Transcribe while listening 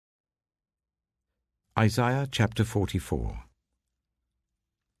Isaiah chapter 44.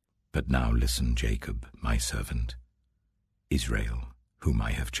 But now listen, Jacob, my servant, Israel, whom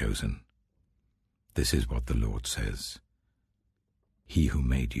I have chosen. This is what the Lord says. He who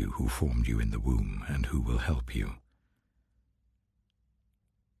made you, who formed you in the womb, and who will help you.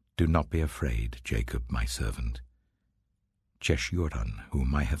 Do not be afraid, Jacob, my servant, Jeshurun,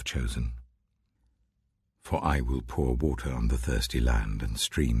 whom I have chosen. For I will pour water on the thirsty land and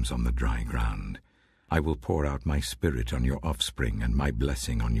streams on the dry ground. I will pour out my spirit on your offspring and my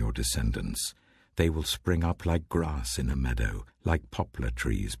blessing on your descendants. They will spring up like grass in a meadow, like poplar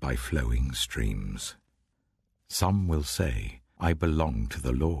trees by flowing streams. Some will say, I belong to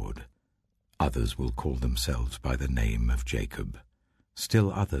the Lord. Others will call themselves by the name of Jacob.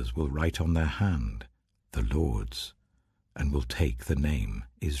 Still others will write on their hand, the Lord's, and will take the name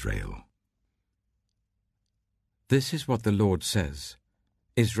Israel. This is what the Lord says,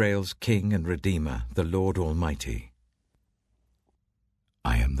 Israel's King and Redeemer, the Lord Almighty.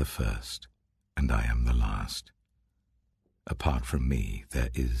 I am the first, and I am the last. Apart from me there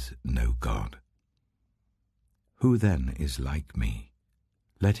is no God. Who then is like me?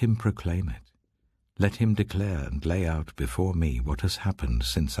 Let him proclaim it. Let him declare and lay out before me what has happened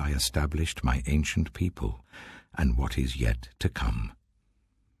since I established my ancient people, and what is yet to come.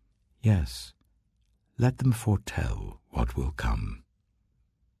 Yes, let them foretell what will come.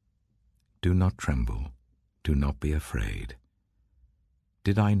 Do not tremble, do not be afraid.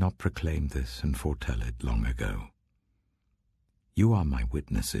 Did I not proclaim this and foretell it long ago? You are my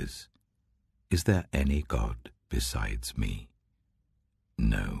witnesses. Is there any God besides me?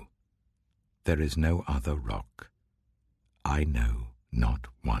 No, there is no other rock. I know not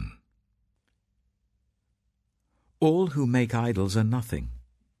one. All who make idols are nothing,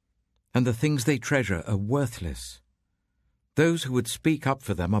 and the things they treasure are worthless. Those who would speak up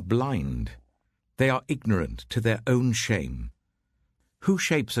for them are blind. They are ignorant to their own shame. Who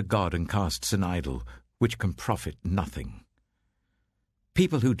shapes a god and casts an idol which can profit nothing?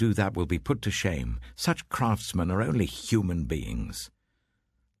 People who do that will be put to shame. Such craftsmen are only human beings.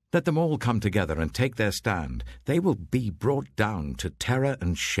 Let them all come together and take their stand. They will be brought down to terror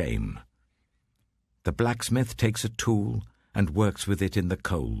and shame. The blacksmith takes a tool and works with it in the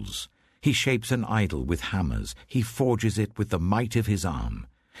coals. He shapes an idol with hammers. He forges it with the might of his arm.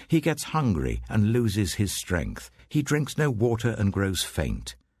 He gets hungry and loses his strength. He drinks no water and grows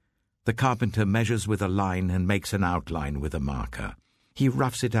faint. The carpenter measures with a line and makes an outline with a marker. He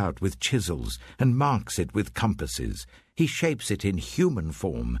roughs it out with chisels and marks it with compasses. He shapes it in human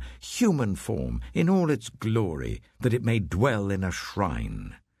form, in all its glory, that it may dwell in a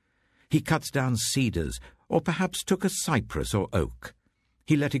shrine. He cuts down cedars, or perhaps took a cypress or oak.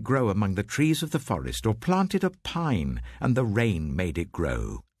 He let it grow among the trees of the forest, or planted a pine, and the rain made it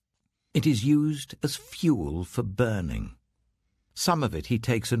grow. It is used as fuel for burning. Some of it he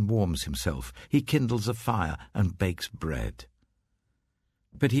takes and warms himself. He kindles a fire and bakes bread.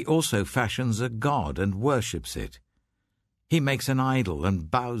 But he also fashions a god and worships it. He makes an idol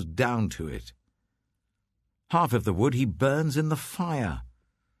and bows down to it. Half of the wood he burns in the fire.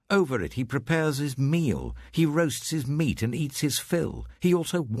 Over it he prepares his meal. He roasts his meat and eats his fill. He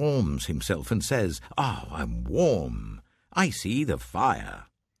also warms himself and says, "Oh, I'm warm. I see the fire."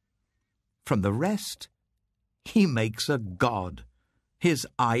 From the rest, he makes a god, his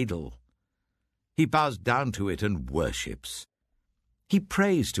idol. He bows down to it and worships. He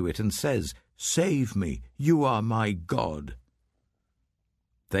prays to it and says, "Save me, you are my God."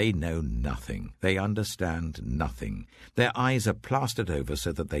 They know nothing. They understand nothing. Their eyes are plastered over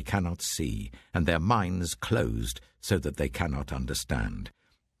so that they cannot see, and their minds closed so that they cannot understand.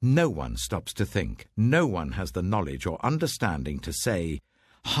 No one stops to think. No one has the knowledge or understanding to say,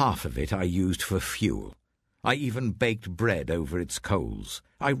 "Half of it I used for fuel. I even baked bread over its coals.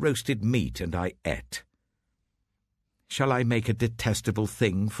 I roasted meat and I ate." Shall I make a detestable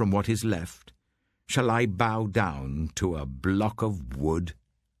thing from what is left? Shall I bow down to a block of wood?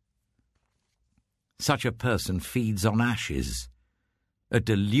 Such a person feeds on ashes. A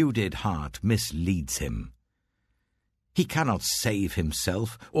deluded heart misleads him. He cannot save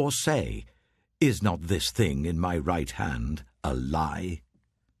himself or say, "Is not this thing in my right hand a lie?"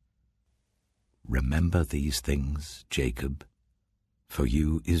 Remember these things, Jacob, for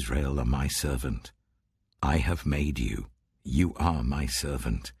you, Israel, are my servant. I have made you. You are my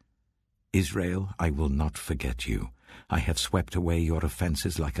servant. Israel, I will not forget you. I have swept away your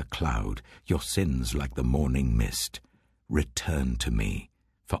offenses like a cloud, your sins like the morning mist. Return to me,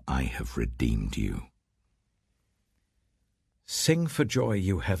 for I have redeemed you. Sing for joy,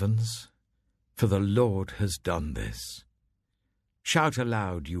 you heavens, for the Lord has done this. Shout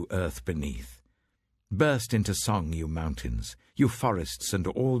aloud, you earth beneath. Burst into song, you mountains, you forests and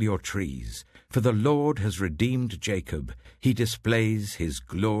all your trees, for the Lord has redeemed Jacob, he displays his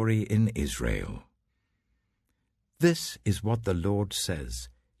glory in Israel. This is what the Lord says,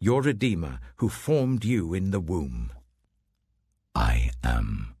 your Redeemer, who formed you in the womb. I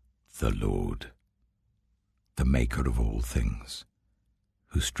am the Lord, the Maker of all things,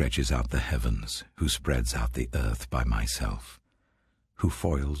 who stretches out the heavens, who spreads out the earth by myself, who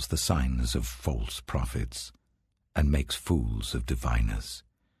foils the signs of false prophets and makes fools of diviners,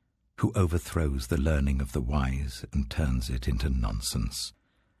 who overthrows the learning of the wise and turns it into nonsense,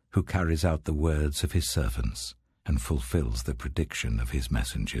 who carries out the words of his servants and fulfills the prediction of his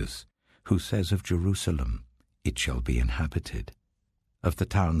messengers, who says of Jerusalem, it shall be inhabited, of the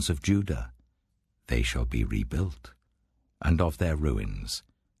towns of Judah, they shall be rebuilt, and of their ruins,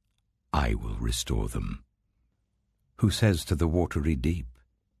 I will restore them. Who says to the watery deep,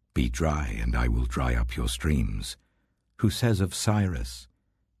 be dry, and I will dry up your streams, who says of Cyrus,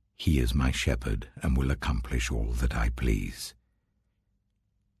 he is my shepherd and will accomplish all that I please.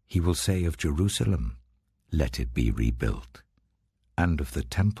 He will say of Jerusalem, let it be rebuilt, and of the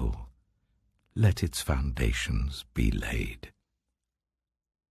temple, let its foundations be laid.